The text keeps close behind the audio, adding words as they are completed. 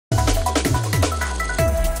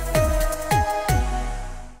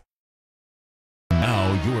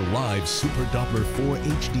your live Super Doppler 4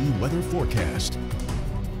 HD weather forecast.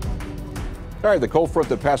 All right, the cold front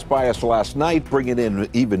that passed by us last night, bringing in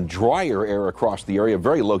even drier air across the area,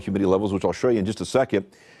 very low humidity levels, which I'll show you in just a second.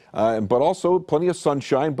 But also plenty of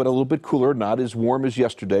sunshine, but a little bit cooler, not as warm as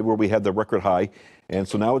yesterday where we had the record high. And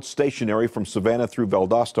so now it's stationary from Savannah through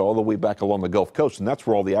Valdosta all the way back along the Gulf Coast. And that's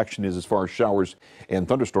where all the action is as far as showers and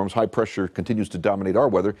thunderstorms. High pressure continues to dominate our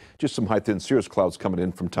weather. Just some high thin cirrus clouds coming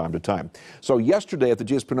in from time to time. So yesterday at the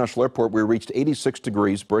GS International Airport, we reached 86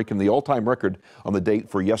 degrees, breaking the all-time record on the date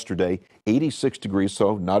for yesterday. 86 degrees,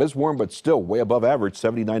 so not as warm, but still way above average.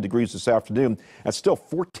 79 degrees this afternoon. That's still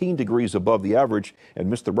 14 degrees above the average and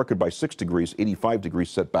missed the record by 6 degrees. 85 degrees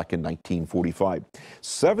set back in 1945.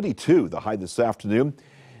 72 the high this afternoon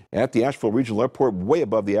at the Asheville Regional Airport, way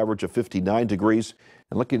above the average of 59 degrees.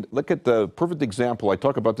 And look at the perfect example. I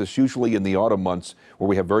talk about this usually in the autumn months where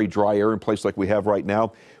we have very dry air in place like we have right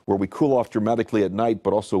now, where we cool off dramatically at night,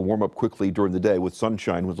 but also warm up quickly during the day with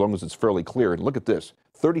sunshine as long as it's fairly clear. And look at this.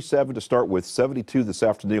 37 to start with, 72 this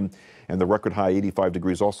afternoon, and the record high 85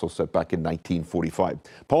 degrees also set back in 1945.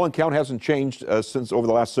 Pollen count hasn't changed since over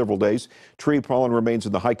the last several days. Tree pollen remains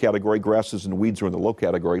in the high category, grasses and weeds are in the low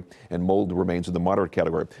category, and mold remains in the moderate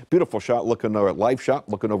category. Beautiful shot, live shot,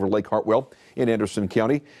 looking over Lake Hartwell in Anderson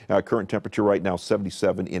County. Current temperature right now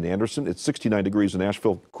 77 in Anderson. It's 69 degrees in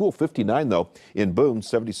Asheville. Cool 59 though in Boone,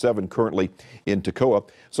 77 currently in Toccoa.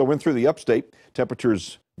 So went through the upstate.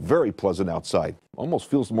 Temperatures very pleasant outside. Almost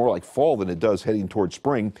feels more like fall than it does heading towards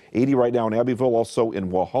spring. 80 right now in Abbeville, also in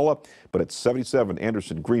Walhalla, but it's 77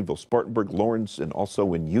 Anderson, Greenville, Spartanburg, Lawrence, and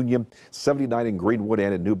also in Union. 79 in Greenwood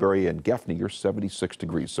and in Newberry and Gaffney. You're 76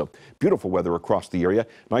 degrees. So beautiful weather across the area.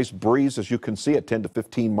 Nice breeze, as you can see, at 10 to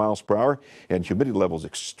 15 miles per hour. And humidity levels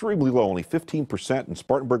extremely low, only 15% in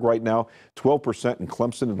Spartanburg right now, 12% in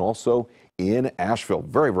Clemson, and also in Asheville.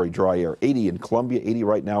 Very, very dry air. 80 in Columbia, 80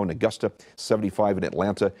 right now in Augusta, 75 in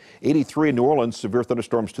Atlanta, 83 in New Orleans. Severe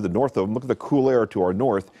thunderstorms to the north of them. Look at the cool air to our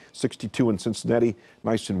north. 62 in Cincinnati.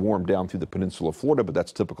 Nice and warm down through the peninsula of Florida, but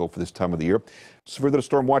that's typical for this time of the year. Severe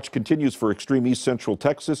thunderstorm watch continues for extreme east central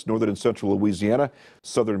Texas, northern and central Louisiana,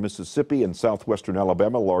 southern Mississippi, and southwestern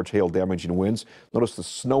Alabama. Large hail damaging winds. Notice the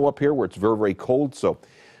snow up here where it's very, very cold. So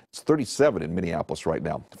it's 37 in Minneapolis right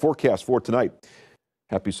now. Forecast for tonight.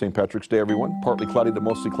 Happy St. Patrick's Day, everyone. Partly cloudy to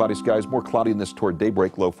mostly cloudy skies. More cloudy in this toward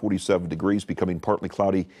daybreak, low 47 degrees, becoming partly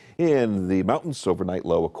cloudy in the mountains. Overnight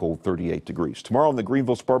low, a cold 38 degrees. Tomorrow in the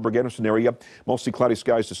Greenville, Spartanburg, Anderson area, mostly cloudy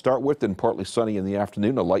skies to start with, then partly sunny in the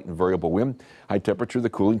afternoon, a light and variable wind. High temperature, the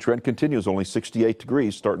cooling trend continues, only 68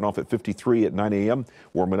 degrees, starting off at 53 at 9 a.m.,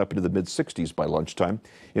 warming up into the mid-60s by lunchtime.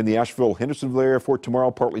 In the Asheville, Hendersonville area for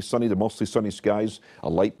tomorrow, partly sunny to mostly sunny skies, a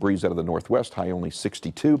light breeze out of the northwest, high only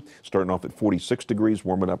 62, starting off at 46 degrees.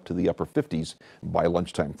 Warming up to the upper 50s by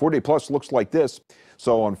lunchtime. 4-day plus looks like this.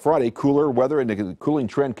 So on Friday, cooler weather and the cooling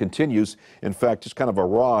trend continues. In fact, just kind of a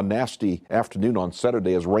raw, nasty afternoon on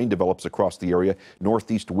Saturday as rain develops across the area.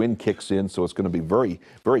 Northeast wind kicks in, so it's going to be very,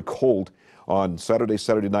 very cold on Saturday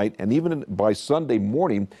night, and even by Sunday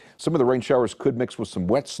morning, some of the rain showers could mix with some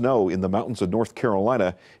wet snow in the mountains of North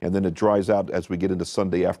Carolina, and then it dries out as we get into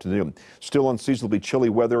Sunday afternoon. Still unseasonably chilly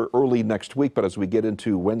weather early next week, but as we get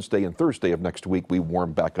into Wednesday and Thursday of next week, we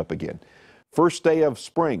warm back up again. First day of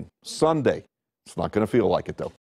spring, Sunday. It's not going to feel like it, though.